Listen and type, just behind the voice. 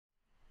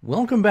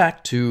Welcome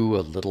back to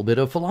A Little Bit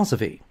of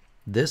Philosophy.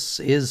 This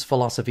is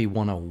Philosophy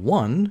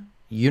 101,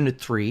 Unit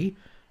 3,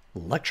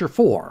 Lecture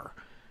 4,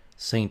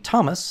 St.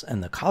 Thomas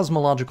and the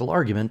Cosmological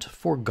Argument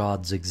for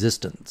God's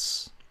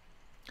Existence.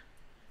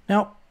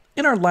 Now,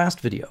 in our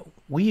last video,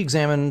 we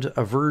examined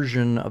a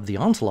version of the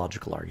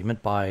ontological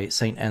argument by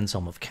St.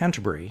 Anselm of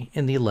Canterbury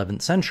in the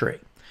 11th century.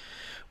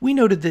 We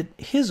noted that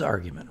his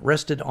argument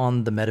rested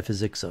on the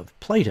metaphysics of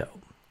Plato,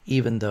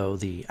 even though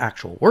the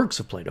actual works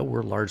of Plato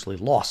were largely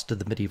lost to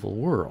the medieval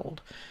world.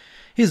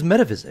 His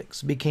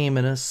metaphysics became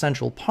an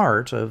essential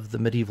part of the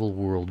medieval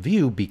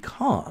worldview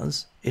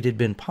because it had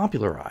been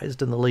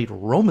popularized in the late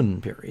Roman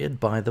period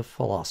by the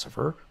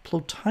philosopher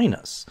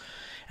Plotinus,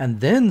 and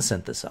then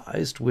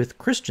synthesized with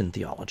Christian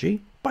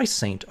theology by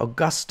St.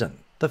 Augustine,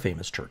 the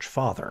famous church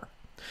father.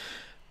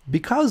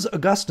 Because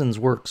Augustine's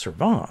work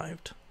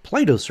survived,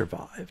 Plato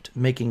survived,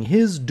 making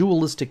his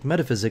dualistic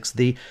metaphysics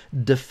the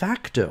de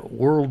facto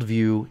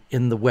worldview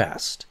in the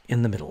West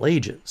in the Middle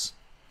Ages.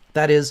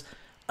 That is,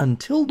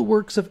 until the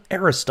works of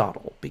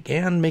Aristotle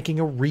began making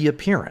a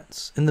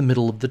reappearance in the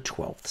middle of the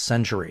 12th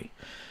century.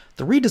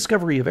 The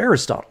rediscovery of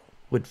Aristotle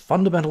would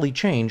fundamentally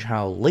change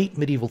how late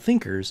medieval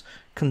thinkers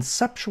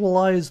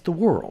conceptualized the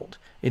world,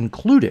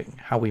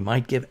 including how we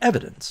might give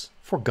evidence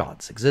for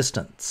God's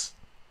existence.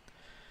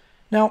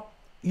 Now,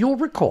 you'll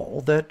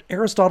recall that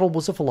Aristotle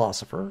was a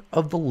philosopher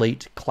of the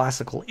late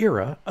classical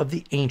era of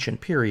the ancient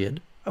period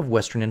of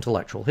Western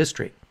intellectual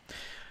history.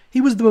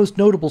 He was the most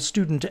notable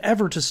student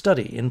ever to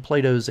study in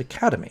Plato's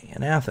academy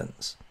in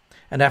Athens.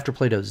 And after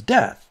Plato's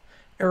death,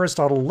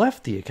 Aristotle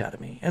left the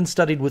academy and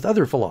studied with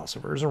other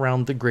philosophers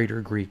around the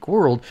greater Greek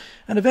world,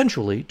 and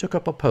eventually took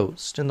up a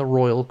post in the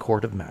royal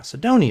court of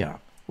Macedonia,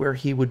 where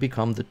he would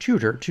become the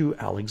tutor to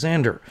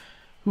Alexander,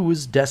 who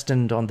was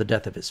destined on the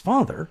death of his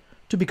father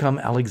to become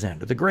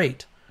Alexander the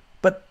Great.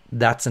 But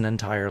that's an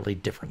entirely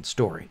different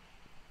story.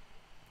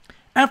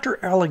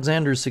 After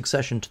Alexander's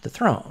succession to the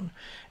throne,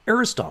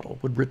 Aristotle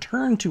would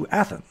return to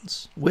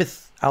Athens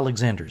with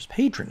Alexander's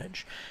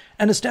patronage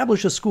and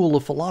establish a school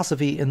of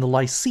philosophy in the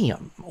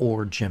Lyceum,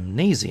 or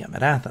gymnasium,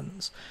 at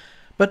Athens.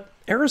 But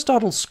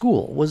Aristotle's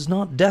school was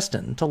not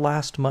destined to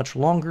last much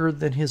longer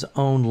than his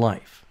own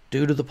life,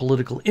 due to the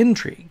political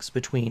intrigues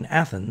between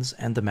Athens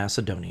and the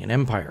Macedonian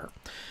Empire.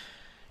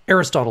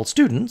 Aristotle's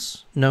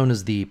students, known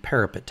as the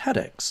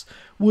Peripatetics,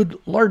 would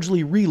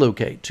largely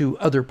relocate to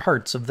other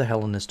parts of the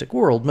Hellenistic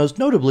world, most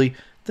notably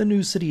the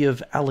new city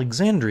of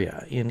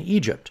Alexandria in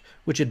Egypt,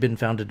 which had been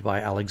founded by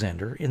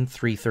Alexander in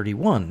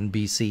 331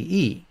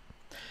 BCE.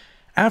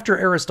 After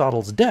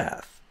Aristotle's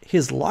death,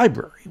 his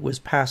library was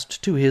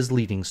passed to his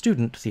leading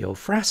student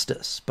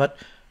Theophrastus, but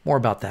more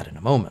about that in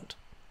a moment.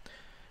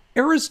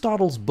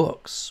 Aristotle's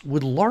books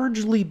would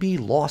largely be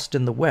lost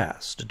in the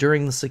West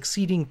during the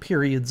succeeding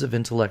periods of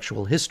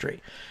intellectual history,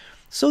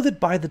 so that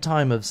by the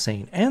time of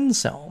St.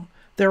 Anselm,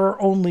 there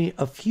are only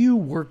a few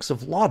works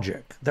of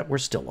logic that were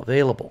still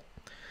available.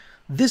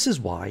 This is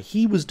why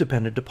he was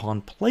dependent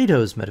upon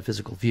Plato's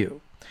metaphysical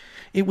view.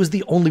 It was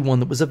the only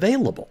one that was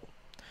available.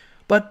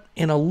 But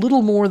in a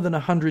little more than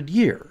 100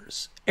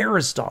 years,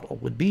 Aristotle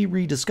would be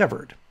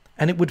rediscovered,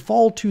 and it would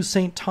fall to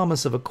St.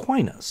 Thomas of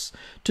Aquinas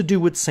to do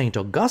what St.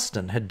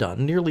 Augustine had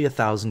done nearly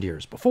 1,000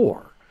 years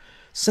before,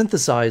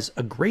 synthesize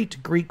a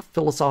great Greek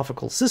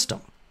philosophical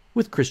system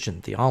with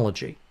Christian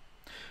theology.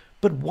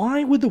 But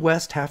why would the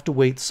West have to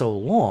wait so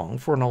long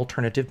for an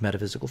alternative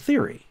metaphysical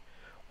theory?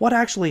 What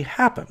actually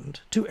happened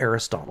to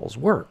Aristotle's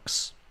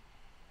works?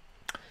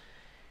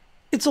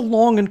 It's a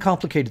long and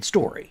complicated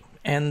story,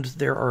 and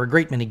there are a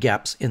great many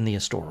gaps in the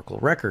historical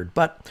record,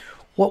 but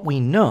what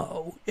we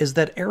know is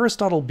that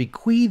Aristotle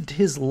bequeathed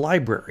his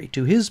library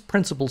to his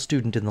principal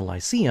student in the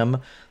Lyceum,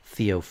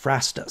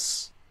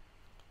 Theophrastus.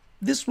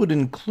 This would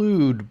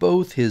include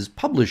both his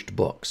published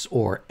books,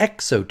 or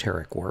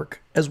exoteric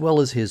work, as well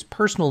as his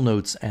personal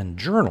notes and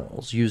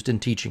journals used in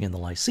teaching in the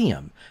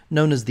Lyceum,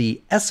 known as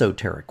the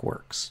esoteric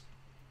works.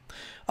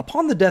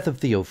 Upon the death of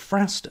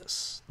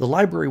Theophrastus, the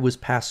library was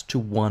passed to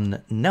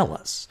one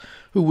Nellis,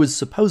 who was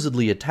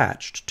supposedly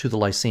attached to the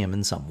Lyceum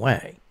in some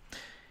way.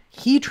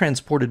 He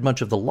transported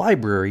much of the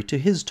library to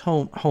his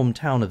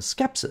hometown of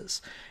Skepsis,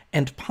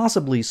 and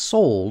possibly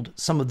sold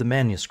some of the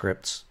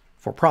manuscripts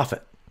for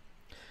profit.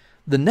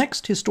 The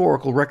next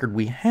historical record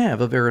we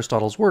have of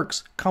Aristotle's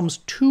works comes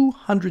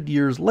 200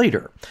 years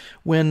later,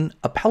 when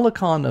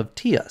Apellicon of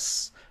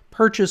Tias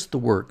purchased the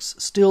works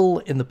still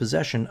in the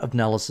possession of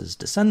Nellis's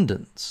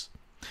descendants.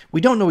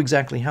 We don't know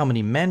exactly how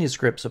many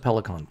manuscripts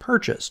Apellicon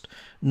purchased,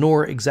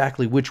 nor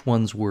exactly which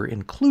ones were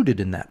included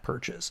in that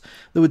purchase,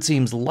 though it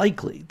seems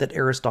likely that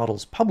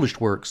Aristotle's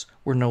published works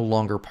were no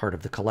longer part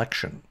of the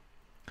collection.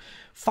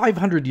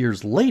 500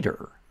 years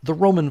later, the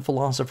Roman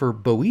philosopher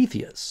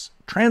Boethius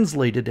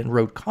translated and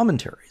wrote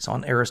commentaries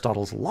on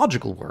Aristotle's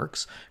logical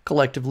works,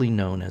 collectively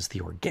known as the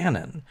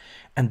Organon,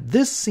 and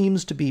this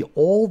seems to be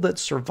all that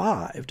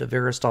survived of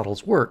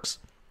Aristotle's works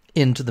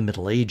into the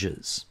Middle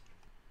Ages.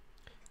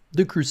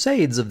 The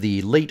Crusades of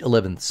the late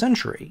 11th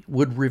century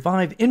would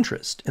revive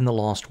interest in the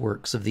lost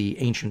works of the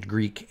ancient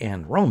Greek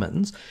and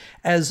Romans,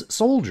 as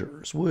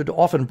soldiers would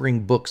often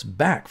bring books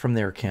back from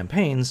their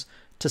campaigns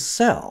to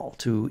sell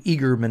to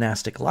eager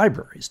monastic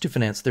libraries to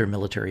finance their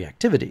military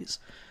activities.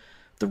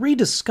 The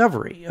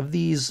rediscovery of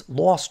these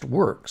lost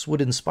works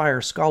would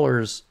inspire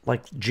scholars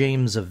like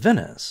James of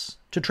Venice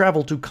to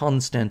travel to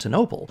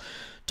Constantinople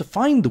to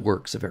find the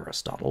works of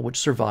Aristotle, which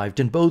survived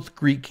in both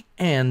Greek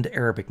and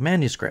Arabic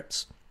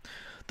manuscripts.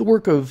 The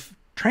work of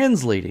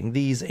translating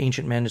these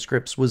ancient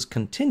manuscripts was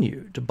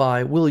continued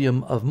by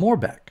William of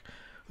Morbecke,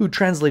 who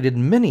translated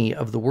many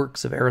of the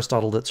works of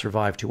Aristotle that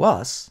survive to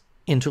us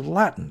into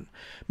Latin,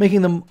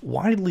 making them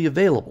widely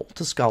available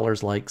to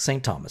scholars like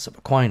St. Thomas of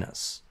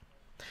Aquinas.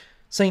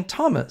 St.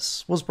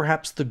 Thomas was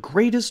perhaps the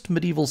greatest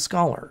medieval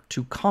scholar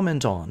to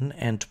comment on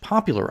and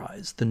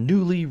popularize the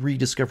newly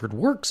rediscovered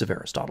works of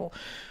Aristotle,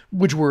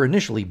 which were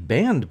initially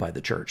banned by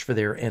the Church for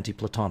their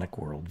anti-Platonic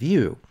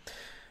worldview.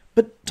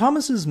 But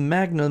Thomas's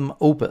magnum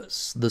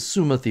opus, the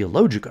Summa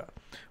Theologica,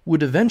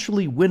 would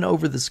eventually win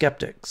over the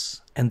skeptics,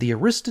 and the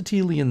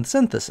Aristotelian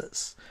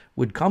synthesis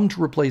would come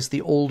to replace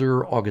the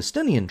older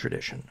Augustinian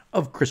tradition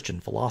of Christian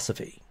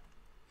philosophy.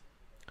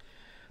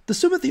 The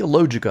Summa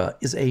Theologica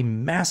is a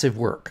massive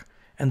work,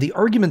 and the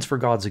arguments for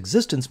God's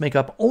existence make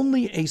up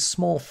only a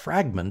small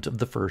fragment of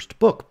the first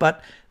book,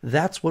 but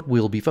that's what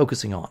we'll be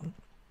focusing on.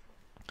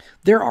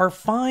 There are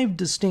 5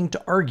 distinct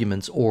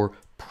arguments or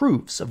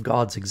proofs of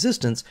God's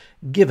existence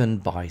given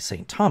by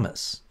St.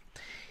 Thomas.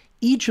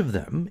 Each of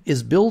them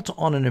is built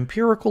on an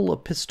empirical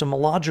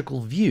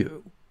epistemological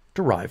view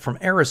derived from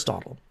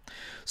Aristotle,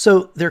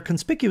 so they're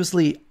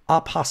conspicuously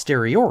a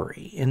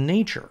posteriori in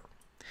nature.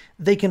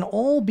 They can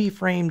all be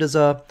framed as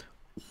a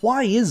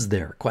 "why is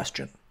there"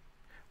 question.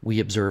 We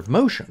observe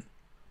motion,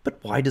 but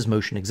why does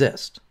motion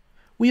exist?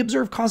 We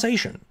observe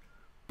causation,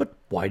 but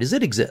why does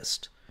it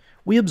exist?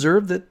 We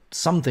observe that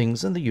some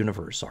things in the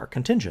universe are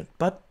contingent,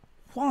 but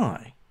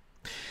why?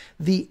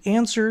 The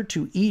answer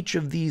to each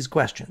of these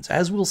questions,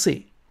 as we'll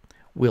see,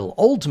 will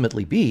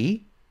ultimately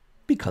be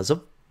because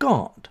of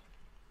God.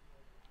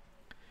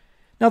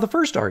 Now, the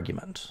first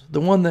argument, the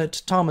one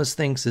that Thomas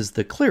thinks is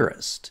the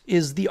clearest,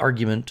 is the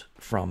argument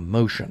from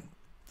motion.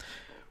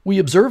 We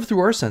observe through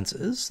our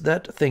senses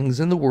that things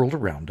in the world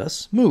around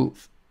us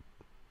move.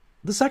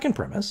 The second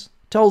premise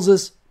tells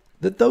us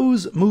that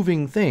those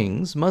moving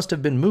things must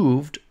have been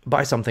moved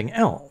by something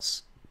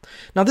else.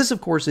 Now, this,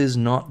 of course, is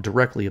not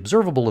directly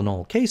observable in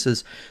all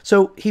cases,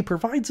 so he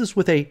provides us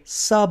with a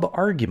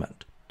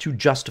sub-argument to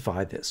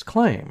justify this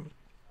claim.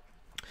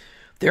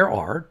 There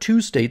are 2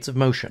 states of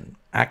motion,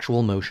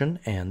 actual motion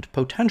and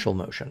potential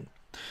motion.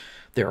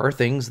 There are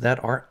things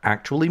that are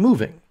actually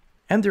moving,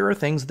 and there are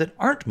things that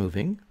aren't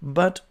moving,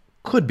 but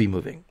could be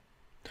moving.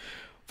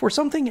 For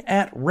something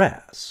at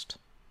rest,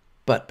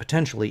 but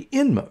potentially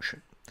in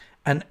motion,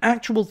 an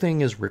actual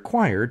thing is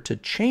required to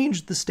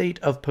change the state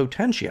of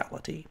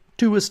potentiality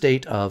to a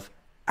state of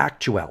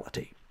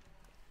actuality.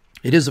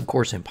 It is, of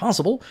course,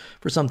 impossible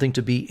for something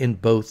to be in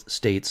both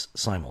states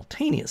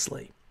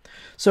simultaneously.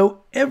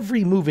 So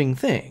every moving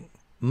thing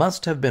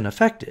must have been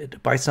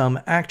affected by some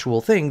actual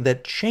thing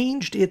that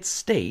changed its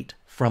state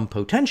from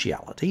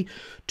potentiality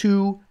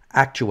to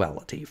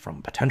actuality,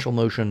 from potential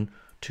motion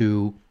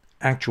to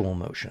actual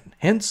motion.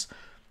 Hence,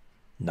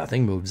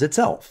 nothing moves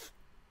itself.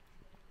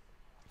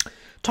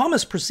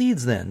 Thomas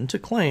proceeds then to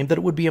claim that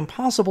it would be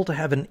impossible to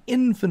have an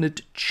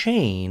infinite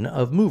chain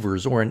of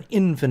movers or an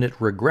infinite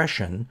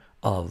regression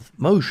of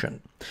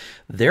motion.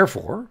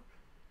 Therefore,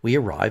 we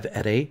arrive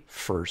at a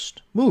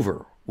first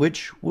mover,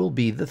 which will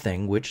be the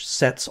thing which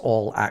sets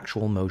all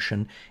actual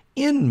motion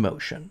in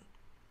motion.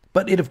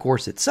 But it, of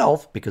course,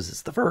 itself, because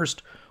it's the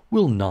first,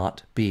 will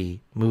not be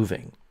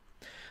moving.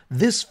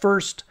 This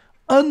first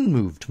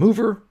unmoved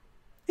mover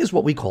is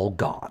what we call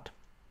God.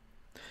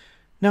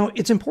 Now,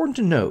 it's important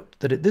to note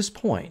that at this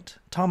point,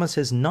 Thomas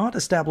has not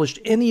established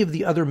any of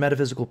the other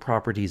metaphysical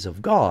properties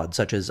of God,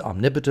 such as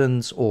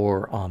omnipotence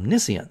or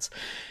omniscience.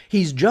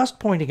 He's just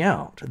pointing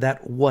out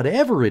that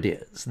whatever it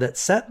is that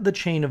set the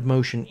chain of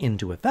motion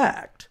into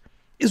effect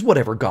is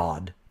whatever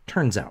God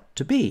turns out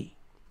to be.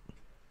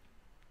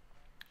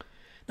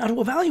 Now, to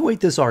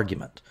evaluate this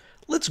argument,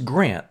 let's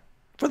grant,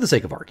 for the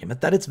sake of argument,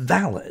 that it's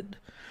valid.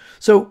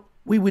 So,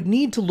 we would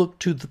need to look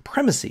to the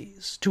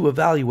premises to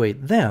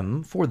evaluate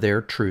them for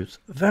their truth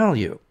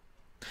value.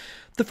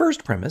 The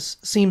first premise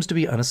seems to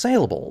be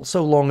unassailable,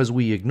 so long as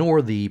we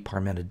ignore the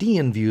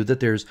Parmenidean view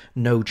that there's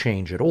no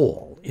change at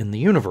all in the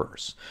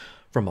universe.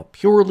 From a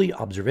purely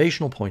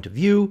observational point of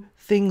view,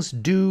 things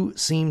do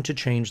seem to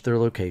change their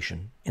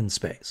location in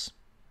space.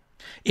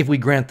 If we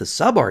grant the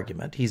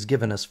sub-argument he's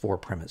given us for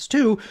premise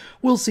 2,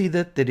 we'll see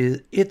that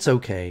it's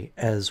okay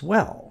as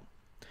well.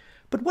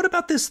 But what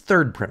about this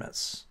third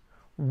premise?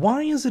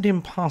 Why is it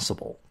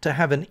impossible to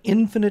have an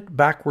infinite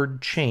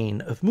backward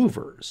chain of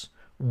movers?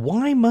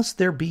 Why must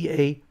there be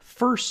a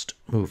first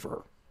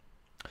mover?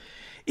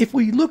 If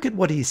we look at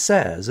what he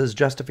says as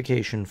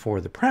justification for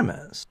the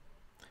premise,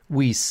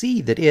 we see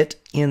that it,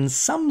 in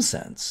some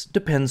sense,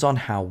 depends on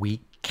how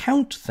we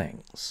count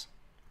things.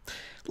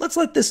 Let's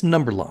let this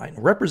number line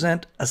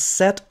represent a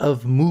set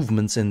of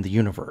movements in the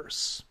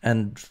universe.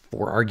 And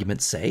for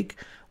argument's sake,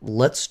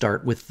 let's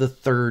start with the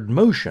third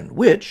motion,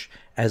 which,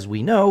 as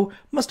we know,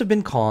 must have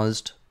been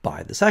caused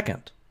by the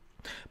second.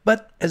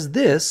 But as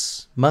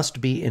this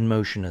must be in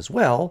motion as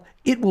well,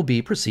 it will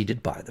be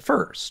preceded by the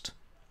first.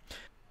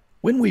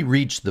 When we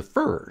reach the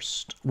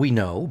first, we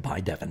know, by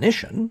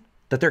definition,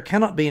 that there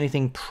cannot be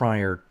anything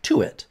prior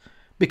to it,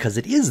 because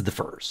it is the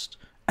first,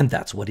 and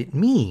that's what it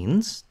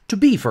means to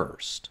be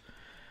first.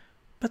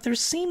 But there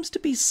seems to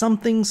be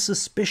something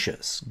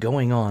suspicious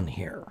going on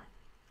here.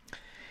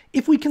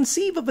 If we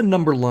conceive of a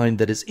number line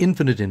that is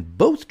infinite in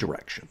both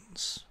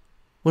directions,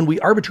 when we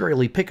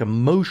arbitrarily pick a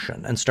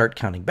motion and start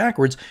counting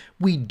backwards,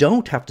 we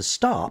don't have to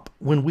stop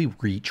when we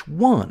reach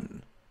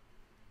 1.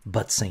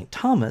 But St.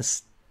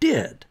 Thomas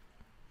did.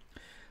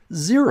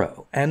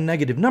 0 and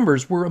negative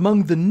numbers were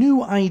among the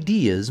new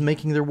ideas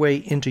making their way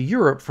into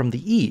Europe from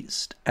the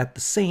East at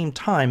the same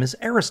time as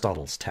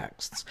Aristotle's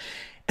texts,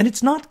 and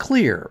it's not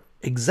clear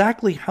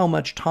exactly how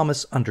much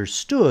Thomas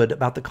understood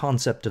about the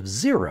concept of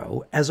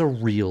 0 as a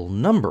real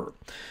number.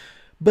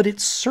 But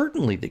it's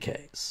certainly the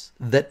case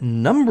that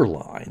number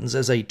lines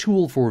as a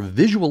tool for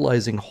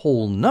visualizing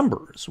whole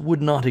numbers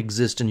would not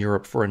exist in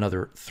Europe for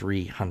another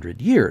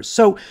 300 years.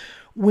 So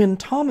when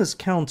Thomas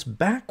counts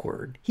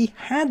backward, he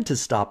had to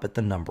stop at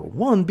the number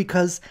 1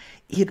 because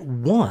it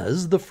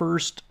was the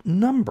first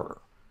number.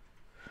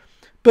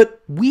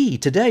 But we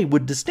today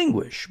would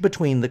distinguish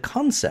between the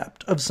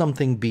concept of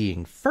something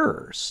being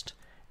first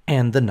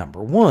and the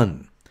number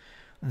 1.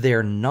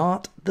 They're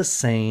not the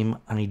same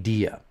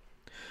idea.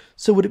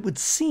 So it would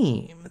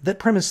seem that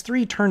premise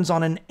 3 turns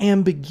on an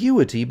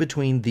ambiguity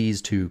between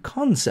these two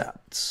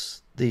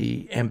concepts.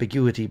 The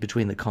ambiguity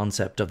between the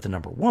concept of the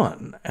number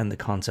 1 and the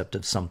concept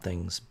of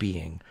something's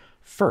being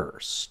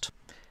first.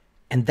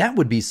 And that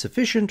would be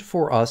sufficient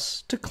for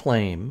us to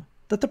claim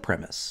that the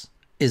premise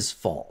is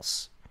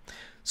false.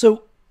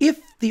 So if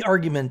the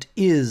argument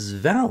is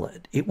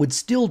valid, it would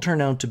still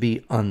turn out to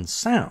be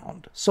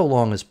unsound, so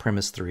long as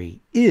premise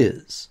 3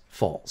 is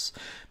false.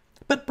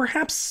 But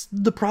perhaps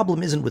the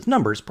problem isn't with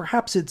numbers,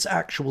 perhaps it's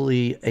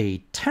actually a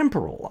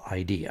temporal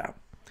idea.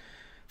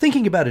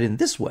 Thinking about it in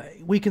this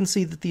way, we can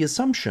see that the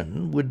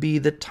assumption would be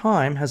that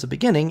time has a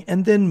beginning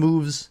and then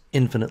moves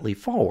infinitely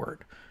forward.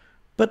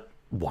 But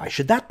why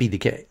should that be the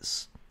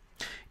case?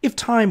 If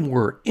time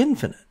were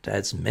infinite,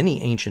 as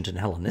many ancient and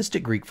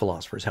Hellenistic Greek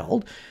philosophers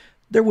held,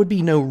 there would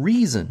be no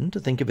reason to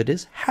think of it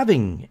as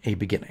having a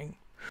beginning.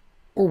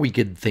 Or we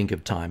could think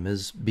of time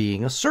as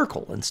being a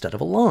circle instead of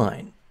a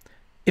line.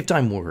 If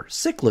time were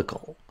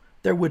cyclical,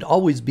 there would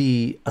always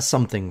be a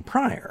something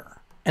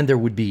prior, and there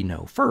would be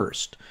no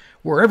first.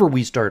 Wherever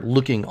we start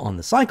looking on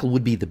the cycle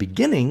would be the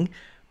beginning,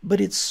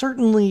 but it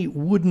certainly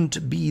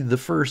wouldn't be the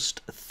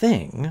first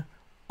thing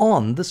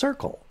on the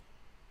circle.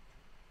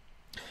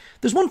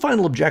 There's one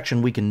final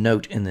objection we can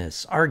note in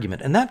this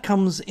argument, and that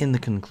comes in the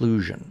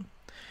conclusion.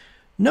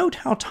 Note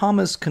how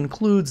Thomas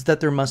concludes that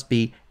there must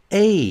be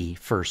a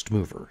first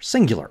mover,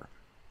 singular.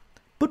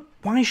 But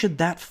why should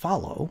that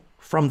follow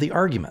from the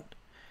argument?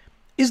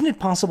 Isn't it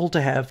possible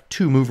to have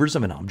two movers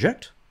of an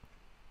object?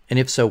 And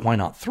if so, why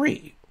not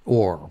 3?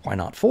 Or why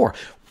not 4?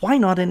 Why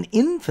not an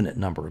infinite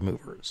number of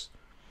movers?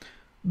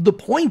 The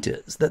point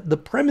is that the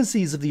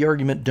premises of the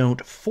argument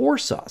don't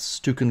force us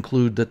to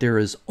conclude that there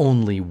is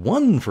only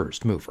one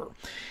first mover,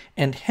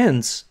 and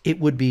hence it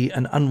would be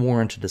an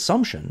unwarranted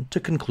assumption to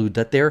conclude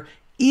that there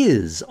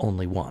is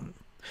only one.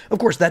 Of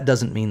course, that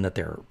doesn't mean that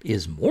there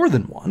is more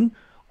than one,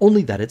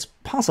 only that it's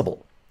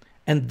possible.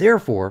 And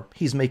therefore,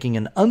 he's making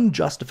an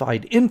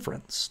unjustified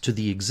inference to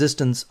the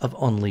existence of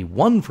only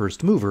one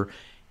first mover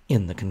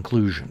in the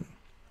conclusion.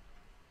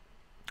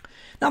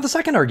 Now, the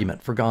second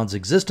argument for God's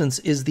existence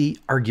is the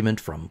argument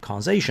from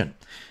causation.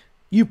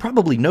 You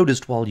probably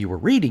noticed while you were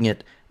reading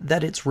it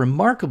that it's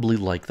remarkably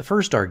like the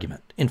first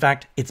argument. In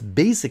fact, it's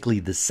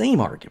basically the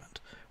same argument,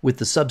 with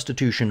the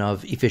substitution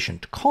of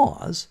efficient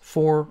cause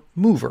for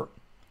mover.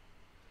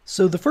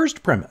 So the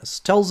first premise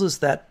tells us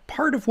that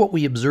part of what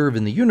we observe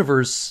in the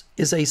universe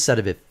is a set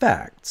of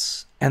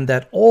effects, and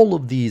that all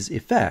of these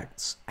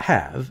effects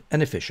have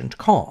an efficient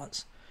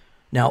cause.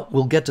 Now,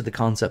 we'll get to the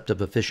concept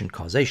of efficient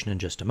causation in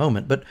just a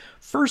moment, but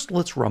first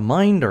let's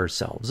remind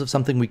ourselves of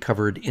something we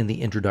covered in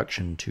the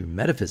introduction to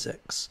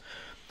metaphysics.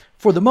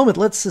 For the moment,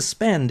 let's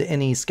suspend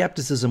any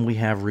skepticism we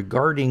have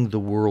regarding the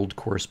world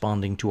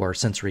corresponding to our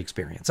sensory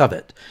experience of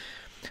it.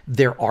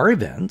 There are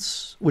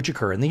events which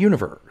occur in the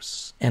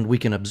universe, and we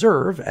can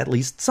observe at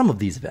least some of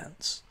these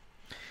events.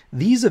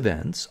 These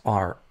events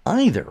are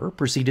either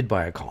preceded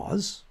by a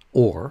cause,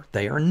 or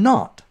they are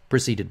not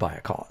preceded by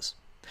a cause.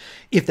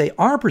 If they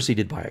are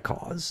preceded by a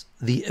cause,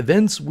 the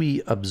events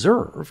we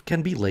observe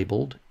can be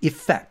labeled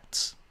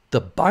effects,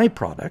 the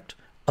byproduct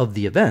of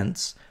the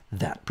events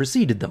that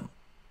preceded them.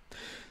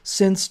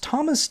 Since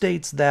Thomas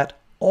states that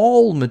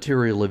all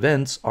material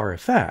events are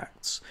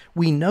effects,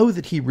 we know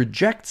that he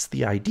rejects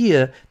the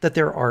idea that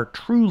there are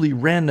truly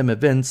random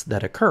events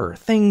that occur.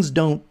 Things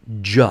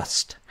don't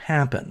just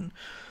happen.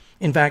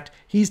 In fact,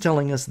 he's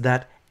telling us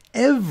that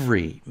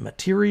Every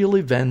material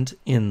event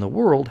in the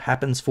world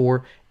happens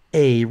for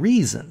a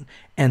reason,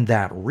 and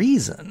that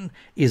reason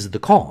is the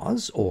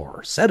cause,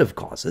 or set of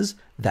causes,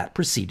 that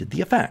preceded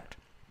the effect.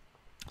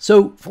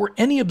 So, for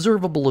any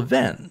observable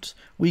event,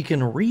 we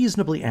can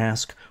reasonably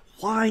ask,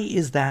 why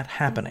is that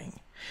happening?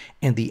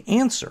 And the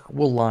answer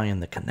will lie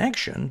in the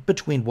connection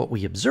between what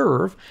we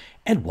observe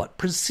and what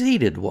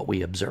preceded what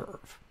we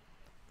observe.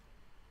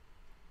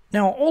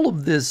 Now, all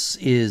of this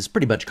is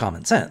pretty much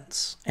common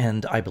sense,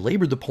 and I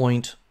belabor the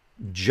point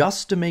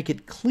just to make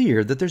it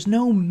clear that there's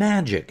no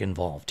magic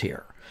involved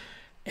here.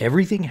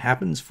 Everything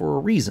happens for a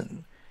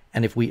reason,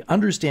 and if we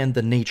understand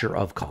the nature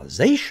of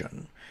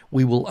causation,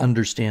 we will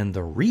understand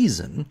the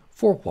reason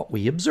for what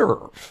we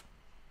observe.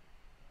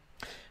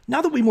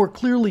 Now that we more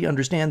clearly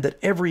understand that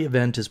every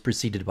event is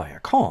preceded by a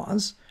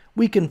cause,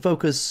 we can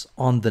focus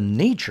on the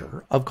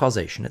nature of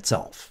causation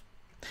itself.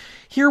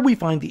 Here we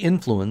find the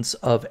influence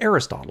of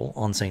Aristotle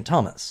on St.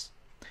 Thomas.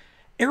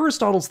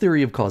 Aristotle's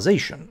theory of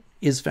causation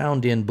is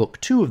found in Book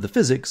 2 of the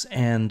Physics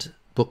and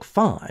Book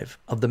 5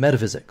 of the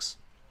Metaphysics.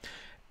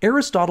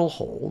 Aristotle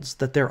holds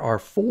that there are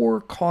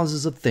 4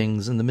 causes of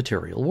things in the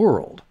material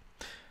world: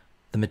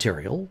 the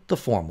material, the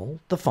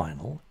formal, the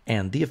final,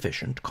 and the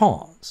efficient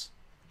cause.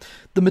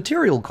 The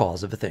material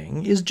cause of a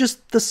thing is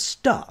just the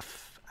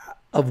stuff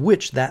of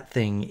which that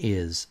thing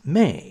is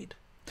made.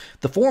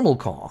 The formal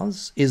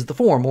cause is the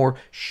form or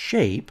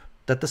shape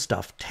that the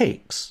stuff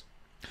takes.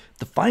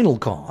 The final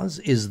cause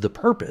is the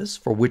purpose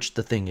for which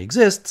the thing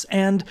exists,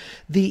 and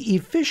the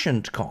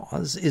efficient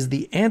cause is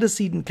the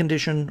antecedent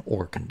condition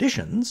or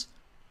conditions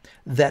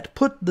that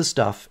put the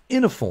stuff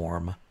in a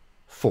form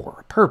for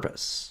a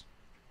purpose.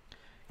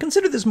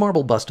 Consider this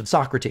marble bust of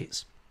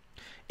Socrates.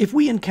 If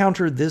we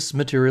encountered this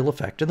material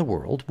effect in the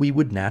world, we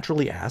would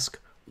naturally ask,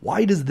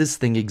 why does this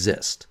thing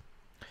exist?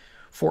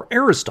 For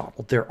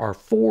Aristotle, there are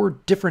 4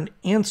 different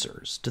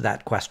answers to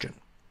that question.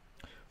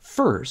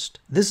 First,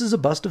 this is a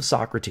bust of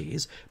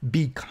Socrates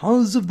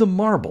because of the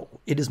marble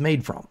it is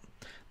made from.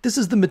 This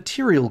is the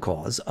material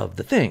cause of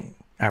the thing.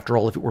 After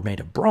all, if it were made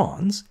of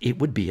bronze, it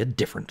would be a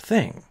different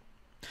thing.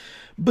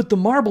 But the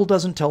marble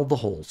doesn't tell the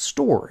whole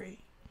story.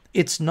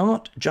 It's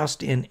not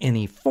just in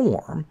any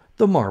form.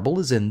 The marble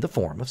is in the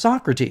form of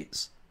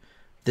Socrates.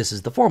 This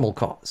is the formal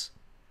cause.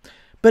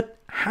 But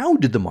how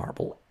did the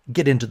marble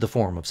get into the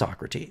form of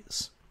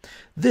Socrates?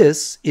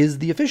 This is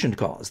the efficient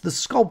cause, the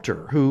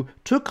sculptor who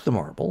took the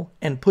marble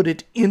and put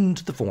it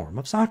into the form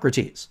of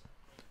Socrates.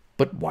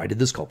 But why did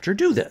the sculptor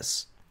do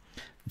this?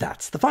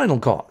 That's the final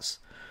cause,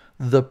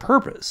 the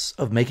purpose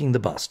of making the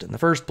bust in the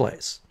first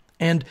place.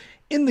 And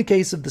in the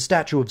case of the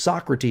statue of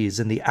Socrates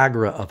in the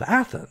Agora of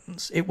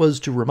Athens, it was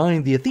to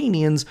remind the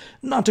Athenians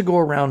not to go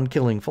around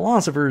killing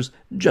philosophers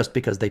just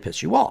because they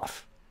piss you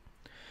off.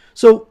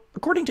 So,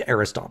 according to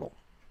Aristotle,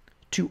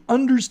 to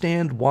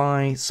understand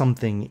why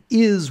something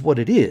is what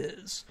it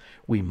is,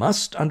 we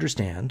must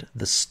understand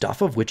the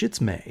stuff of which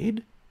it's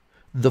made,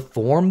 the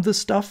form the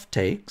stuff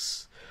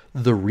takes,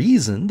 the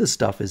reason the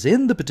stuff is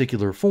in the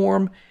particular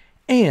form,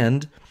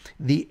 and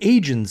the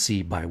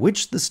agency by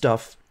which the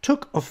stuff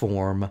took a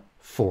form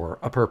for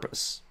a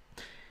purpose.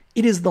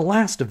 It is the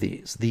last of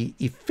these, the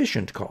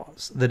efficient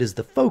cause, that is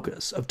the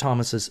focus of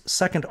Thomas's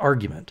second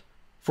argument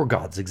for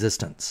God's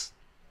existence.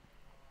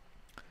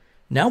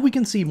 Now we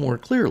can see more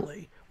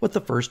clearly what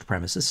the first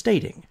premise is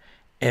stating.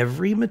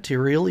 Every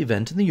material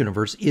event in the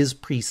universe is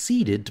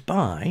preceded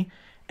by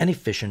an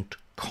efficient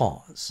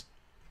cause.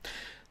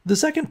 The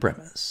second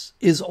premise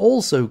is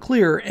also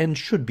clear and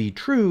should be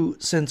true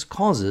since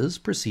causes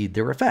precede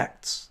their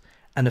effects.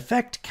 An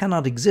effect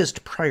cannot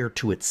exist prior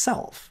to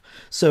itself,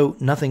 so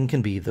nothing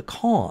can be the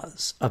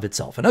cause of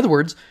itself. In other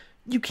words,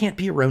 you can't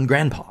be your own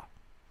grandpa.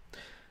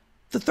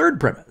 The third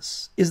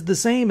premise is the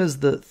same as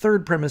the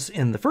third premise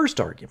in the first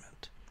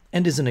argument,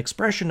 and is an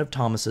expression of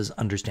Thomas's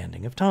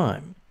understanding of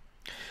time.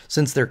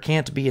 Since there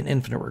can't be an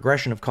infinite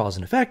regression of cause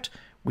and effect,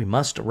 we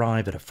must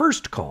arrive at a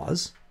first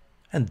cause,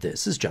 and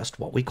this is just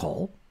what we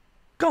call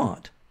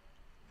God.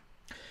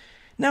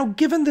 Now,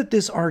 given that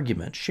this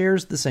argument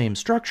shares the same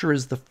structure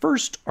as the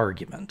first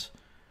argument,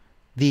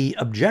 the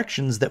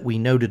objections that we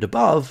noted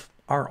above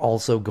are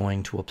also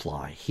going to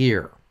apply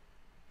here.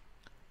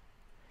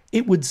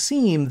 It would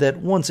seem that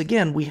once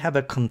again we have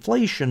a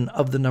conflation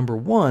of the number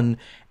 1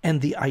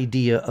 and the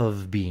idea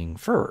of being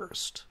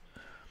first.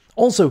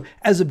 Also,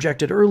 as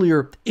objected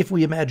earlier, if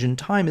we imagine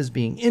time as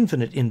being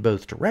infinite in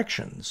both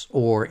directions,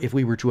 or if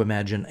we were to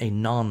imagine a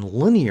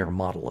non-linear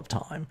model of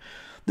time,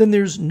 then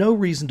there's no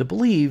reason to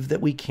believe that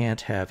we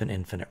can't have an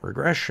infinite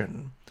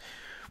regression.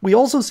 We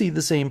also see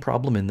the same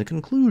problem in the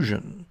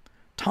conclusion.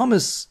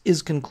 Thomas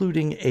is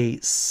concluding a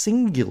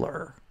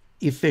singular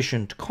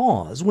efficient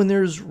cause when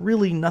there's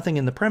really nothing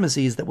in the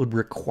premises that would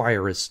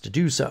require us to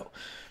do so.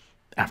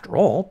 After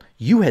all,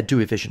 you had 2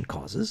 efficient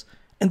causes,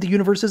 and the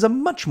universe is a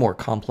much more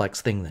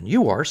complex thing than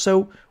you are,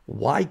 so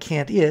why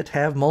can't it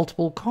have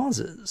multiple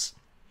causes?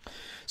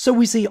 So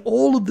we see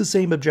all of the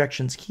same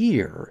objections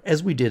here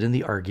as we did in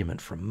the argument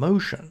from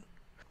motion.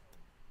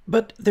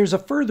 But there's a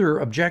further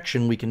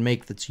objection we can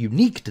make that's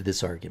unique to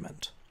this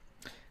argument.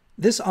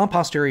 This a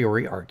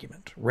posteriori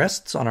argument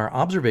rests on our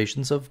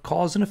observations of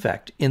cause and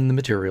effect in the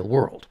material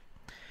world.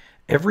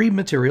 Every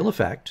material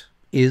effect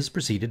is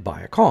preceded by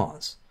a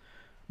cause.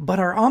 But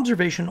our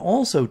observation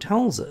also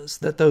tells us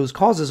that those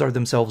causes are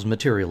themselves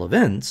material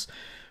events,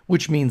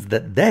 which means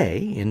that they,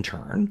 in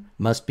turn,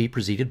 must be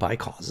preceded by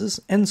causes,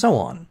 and so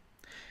on.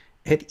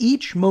 At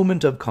each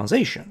moment of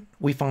causation,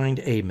 we find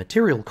a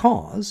material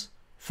cause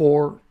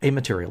for a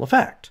material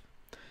effect.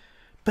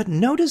 But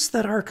notice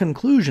that our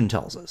conclusion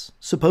tells us,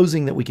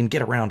 supposing that we can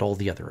get around all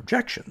the other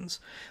objections,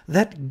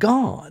 that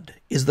God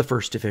is the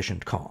first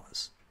efficient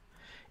cause.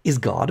 Is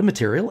God a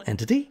material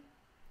entity?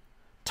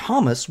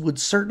 Thomas would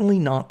certainly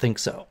not think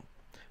so.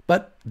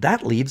 But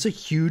that leaves a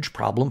huge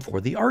problem for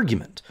the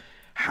argument.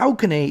 How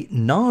can a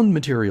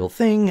non-material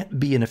thing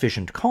be an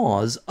efficient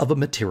cause of a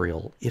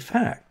material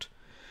effect?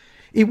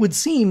 It would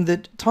seem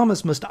that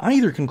Thomas must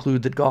either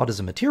conclude that God is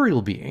a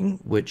material being,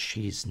 which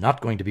he's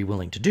not going to be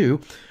willing to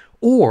do,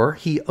 or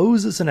he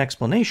owes us an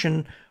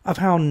explanation of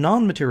how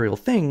non-material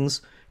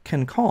things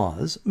can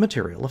cause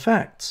material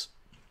effects.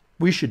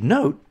 We should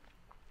note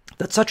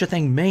that such a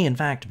thing may in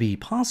fact be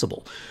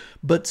possible,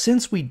 but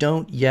since we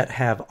don't yet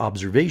have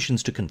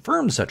observations to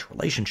confirm such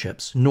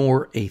relationships,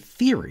 nor a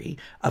theory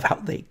of how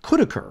they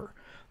could occur,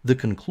 the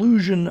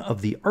conclusion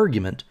of the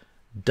argument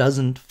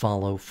doesn't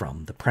follow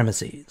from the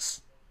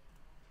premises.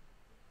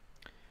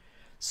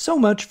 So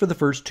much for the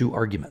first two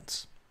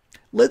arguments.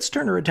 Let's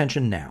turn our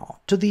attention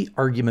now to the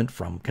argument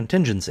from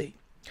contingency.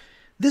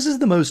 This is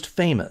the most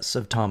famous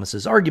of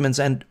Thomas's arguments,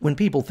 and when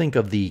people think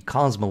of the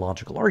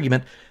cosmological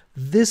argument,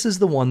 this is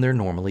the one they're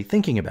normally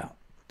thinking about.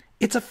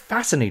 It's a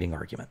fascinating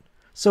argument,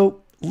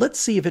 so let's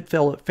see if it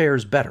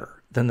fares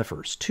better than the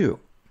first two.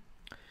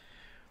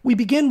 We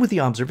begin with the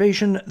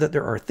observation that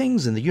there are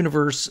things in the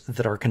universe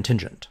that are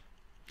contingent.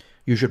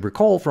 You should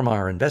recall from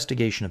our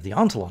investigation of the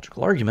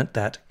ontological argument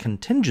that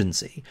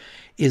contingency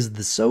is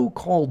the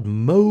so-called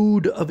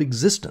mode of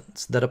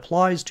existence that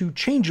applies to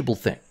changeable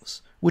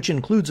things, which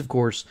includes, of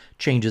course,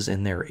 changes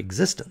in their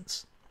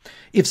existence.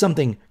 If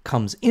something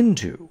comes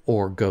into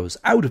or goes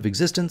out of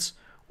existence,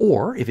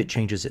 or if it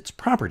changes its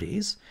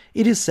properties,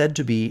 it is said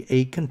to be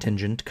a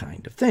contingent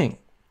kind of thing.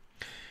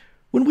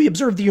 When we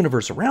observe the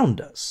universe around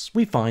us,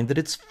 we find that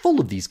it's full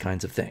of these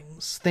kinds of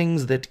things,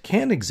 things that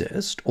can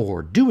exist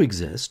or do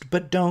exist,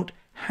 but don't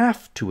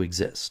have to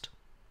exist.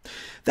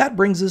 That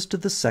brings us to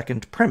the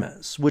second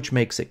premise, which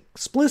makes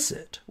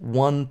explicit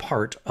one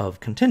part of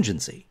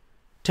contingency,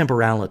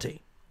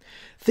 temporality.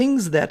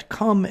 Things that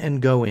come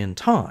and go in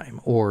time,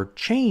 or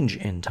change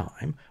in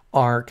time,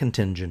 are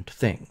contingent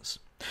things.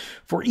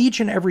 For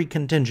each and every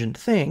contingent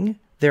thing,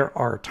 there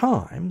are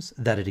times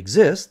that it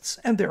exists,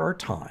 and there are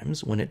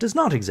times when it does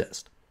not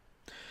exist.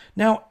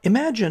 Now,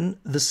 imagine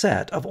the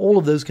set of all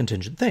of those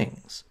contingent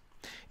things.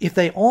 If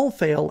they all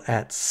fail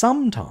at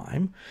some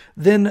time,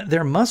 then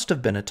there must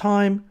have been a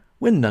time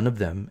when none of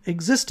them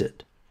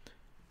existed.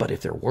 But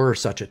if there were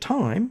such a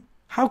time,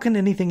 how can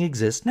anything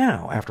exist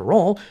now? After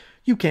all,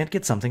 you can't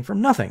get something from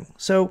nothing.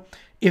 So,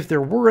 if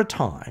there were a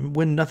time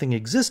when nothing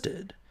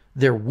existed,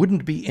 there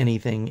wouldn't be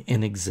anything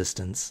in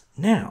existence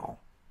now.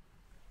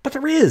 But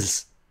there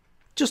is.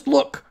 Just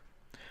look.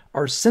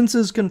 Our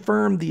senses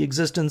confirm the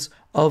existence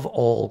of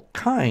all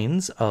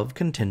kinds of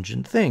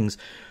contingent things.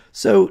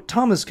 So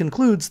Thomas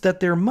concludes that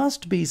there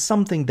must be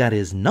something that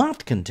is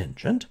not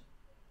contingent.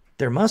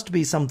 There must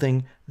be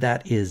something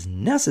that is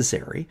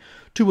necessary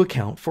to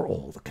account for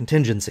all the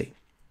contingency.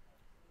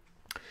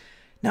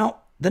 Now,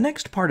 the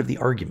next part of the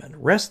argument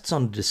rests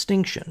on a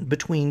distinction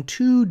between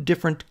two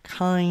different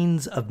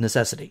kinds of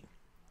necessity.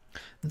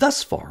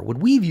 Thus far, when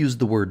we've used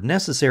the word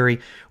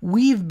necessary,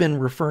 we've been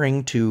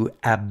referring to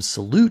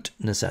absolute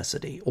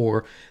necessity,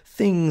 or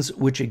things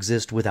which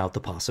exist without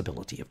the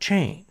possibility of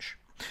change.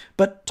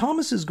 But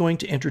Thomas is going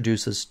to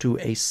introduce us to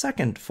a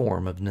second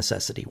form of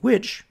necessity,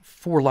 which,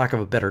 for lack of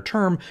a better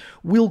term,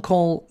 we'll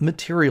call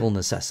material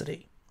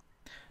necessity.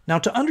 Now,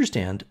 to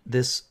understand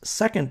this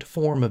second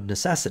form of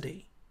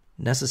necessity,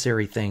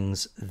 necessary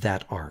things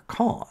that are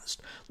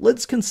caused,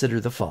 let's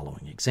consider the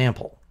following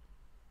example.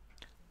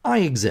 I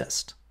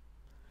exist.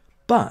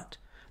 But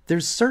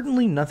there's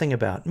certainly nothing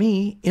about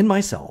me, in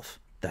myself,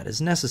 that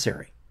is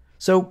necessary.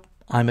 So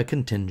I'm a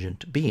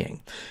contingent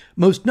being.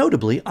 Most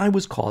notably, I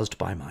was caused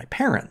by my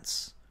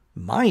parents.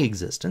 My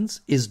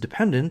existence is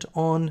dependent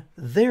on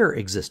their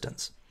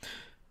existence.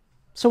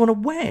 So in a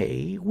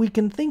way, we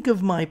can think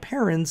of my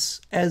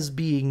parents as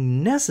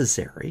being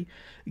necessary,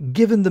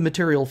 given the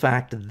material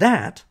fact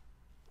that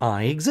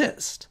I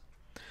exist.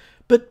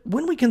 But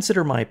when we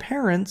consider my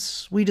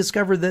parents, we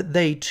discover that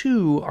they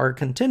too are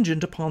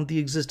contingent upon the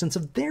existence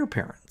of their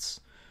parents.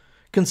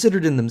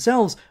 Considered in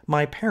themselves,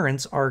 my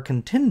parents are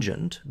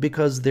contingent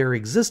because their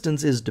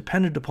existence is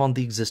dependent upon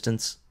the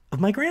existence of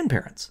my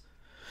grandparents.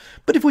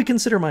 But if we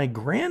consider my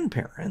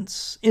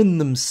grandparents in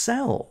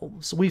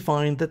themselves, we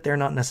find that they're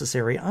not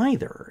necessary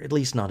either, at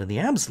least not in the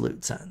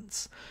absolute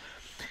sense.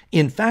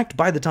 In fact,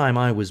 by the time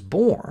I was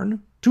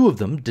born, two of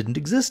them didn't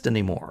exist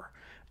anymore.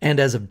 And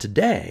as of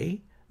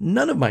today,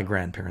 none of my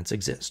grandparents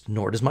exist,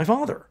 nor does my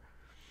father.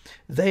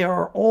 They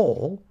are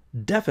all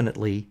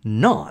definitely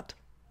not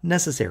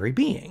necessary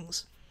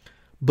beings.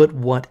 But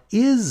what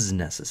is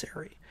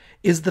necessary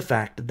is the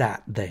fact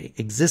that they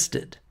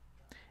existed.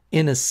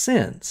 In a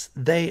sense,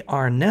 they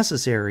are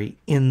necessary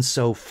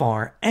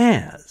insofar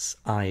as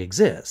I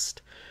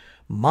exist.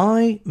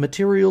 My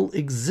material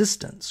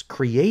existence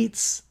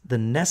creates the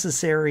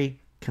necessary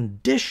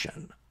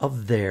condition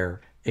of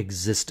their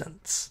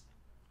existence.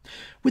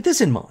 With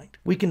this in mind,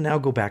 we can now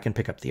go back and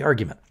pick up the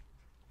argument.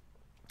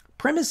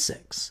 Premise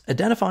 6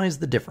 identifies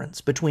the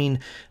difference between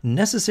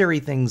necessary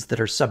things that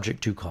are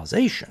subject to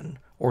causation,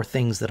 or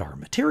things that are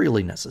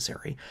materially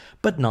necessary,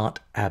 but not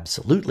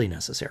absolutely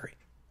necessary.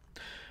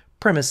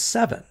 Premise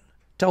 7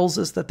 tells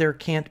us that there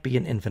can't be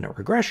an infinite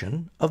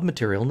regression of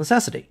material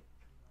necessity.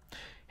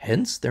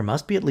 Hence, there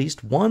must be at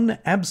least one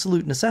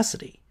absolute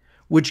necessity,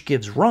 which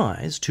gives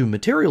rise to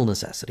material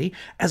necessity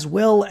as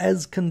well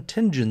as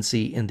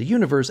contingency in the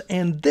universe,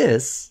 and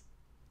this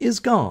is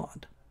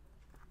God.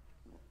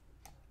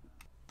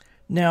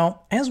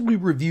 Now, as we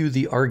review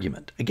the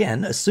argument,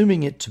 again,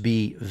 assuming it to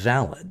be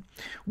valid,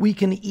 we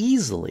can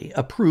easily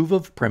approve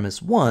of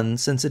premise 1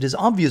 since it is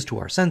obvious to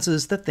our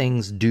senses that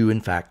things do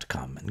in fact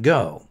come and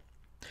go.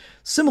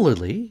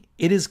 Similarly,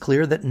 it is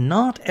clear that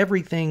not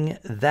everything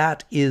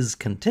that is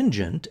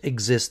contingent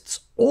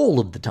exists all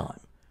of the time.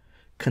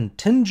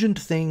 Contingent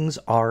things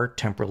are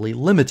temporally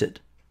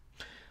limited.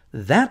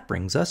 That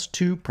brings us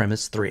to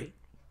premise 3.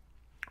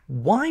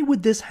 Why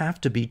would this have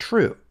to be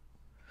true?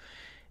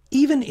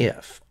 Even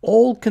if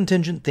all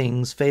contingent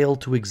things fail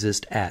to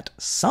exist at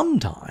some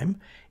time,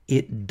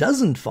 it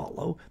doesn't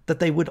follow that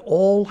they would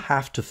all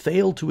have to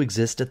fail to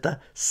exist at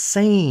the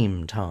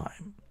same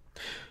time.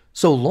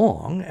 So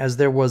long as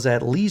there was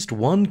at least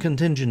one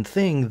contingent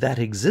thing that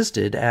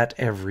existed at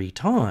every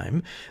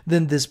time,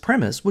 then this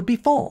premise would be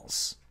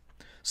false.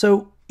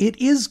 So it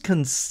is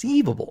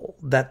conceivable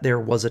that there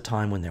was a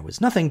time when there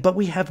was nothing, but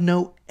we have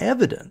no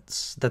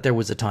evidence that there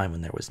was a time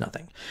when there was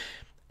nothing.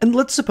 And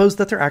let's suppose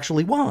that there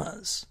actually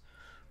was.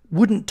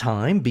 Wouldn't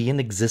time be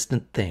an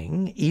existent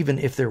thing, even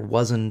if there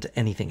wasn't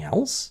anything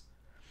else?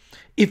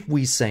 If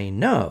we say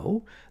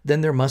no,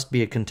 then there must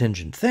be a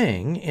contingent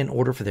thing in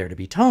order for there to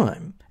be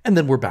time, and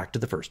then we're back to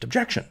the first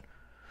objection.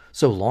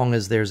 So long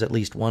as there's at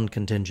least one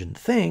contingent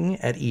thing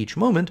at each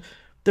moment,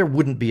 there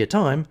wouldn't be a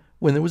time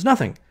when there was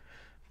nothing.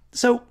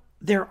 So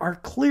there are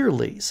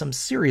clearly some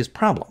serious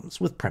problems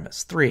with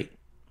premise 3.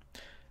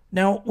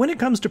 Now, when it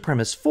comes to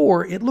premise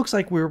 4, it looks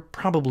like we're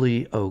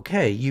probably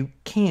okay. You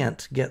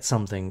can't get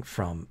something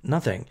from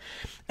nothing.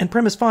 And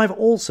premise 5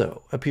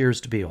 also appears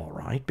to be all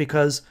right,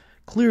 because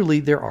clearly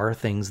there are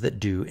things that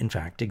do in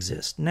fact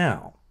exist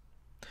now.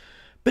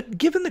 But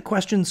given the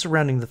questions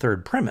surrounding the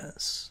third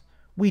premise,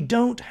 we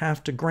don't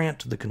have to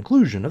grant the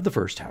conclusion of the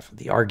first half of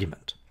the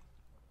argument.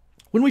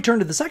 When we turn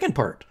to the second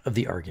part of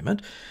the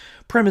argument,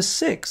 premise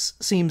 6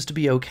 seems to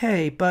be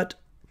okay, but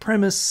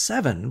premise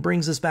 7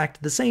 brings us back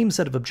to the same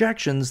set of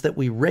objections that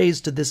we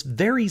raised to this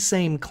very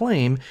same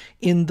claim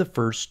in the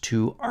first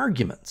two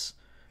arguments.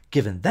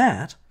 Given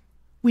that,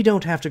 we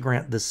don't have to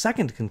grant the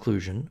second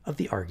conclusion of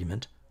the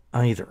argument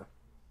either.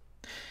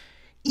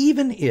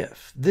 Even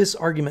if this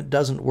argument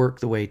doesn't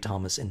work the way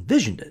Thomas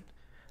envisioned it,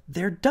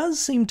 there does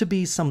seem to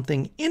be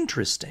something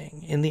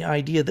interesting in the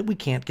idea that we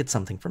can't get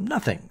something from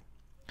nothing.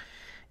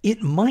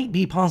 It might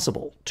be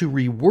possible to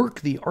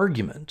rework the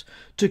argument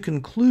to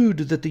conclude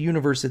that the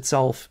universe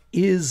itself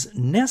is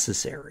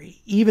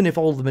necessary, even if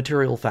all the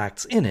material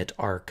facts in it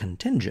are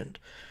contingent.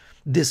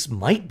 This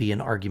might be an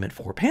argument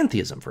for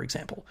pantheism, for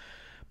example,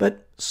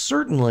 but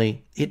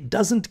certainly it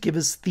doesn't give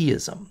us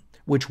theism,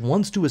 which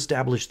wants to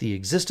establish the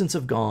existence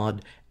of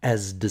God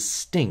as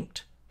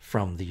distinct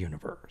from the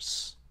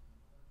universe.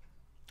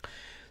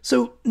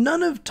 So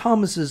none of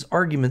Thomas's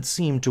arguments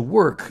seem to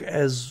work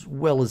as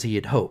well as he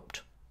had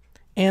hoped.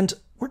 And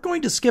we're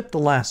going to skip the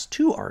last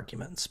two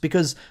arguments,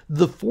 because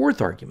the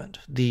fourth argument,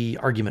 the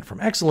argument from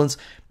excellence,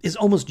 is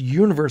almost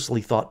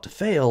universally thought to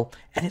fail,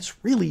 and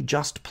it's really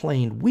just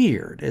plain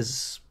weird,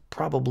 as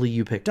probably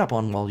you picked up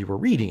on while you were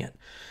reading it.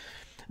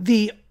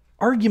 The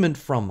argument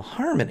from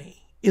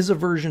harmony is a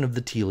version of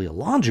the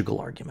teleological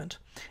argument,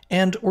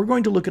 and we're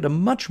going to look at a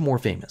much more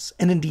famous,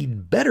 and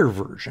indeed better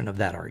version of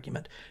that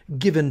argument,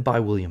 given by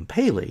William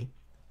Paley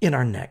in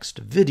our next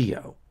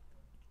video.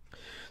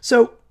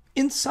 So,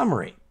 in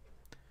summary,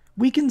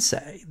 we can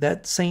say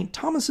that St.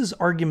 Thomas's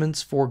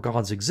arguments for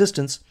God's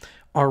existence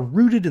are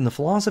rooted in the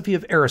philosophy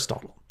of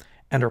Aristotle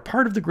and are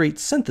part of the great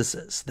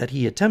synthesis that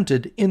he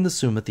attempted in the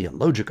Summa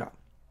Theologica.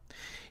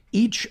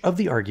 Each of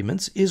the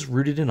arguments is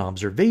rooted in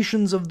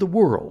observations of the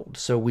world,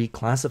 so we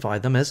classify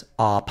them as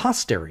a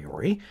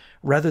posteriori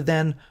rather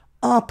than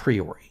a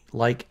priori,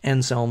 like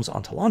Anselm's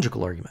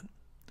ontological argument.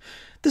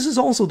 This is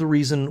also the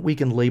reason we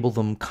can label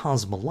them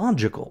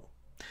cosmological.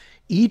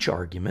 Each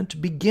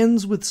argument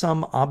begins with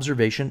some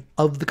observation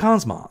of the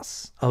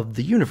cosmos, of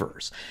the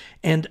universe,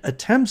 and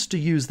attempts to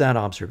use that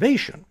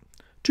observation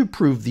to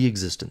prove the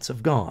existence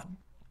of God.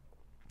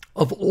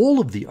 Of all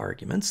of the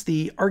arguments,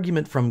 the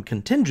argument from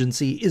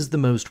contingency is the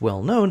most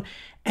well-known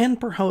and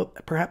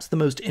perhaps the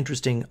most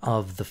interesting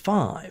of the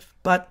five.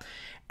 But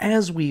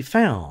as we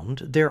found,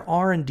 there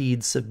are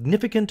indeed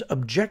significant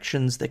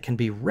objections that can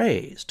be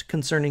raised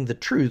concerning the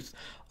truth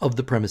of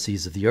the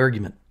premises of the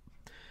argument.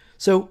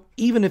 So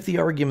even if the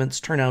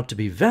arguments turn out to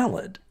be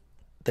valid,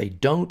 they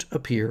don't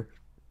appear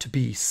to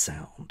be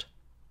sound.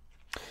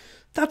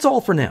 That's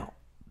all for now.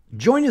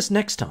 Join us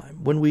next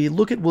time when we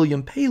look at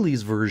William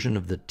Paley's version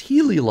of the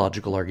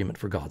teleological argument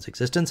for God's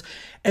existence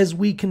as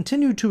we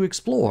continue to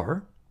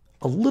explore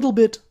a little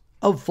bit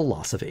of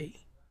philosophy.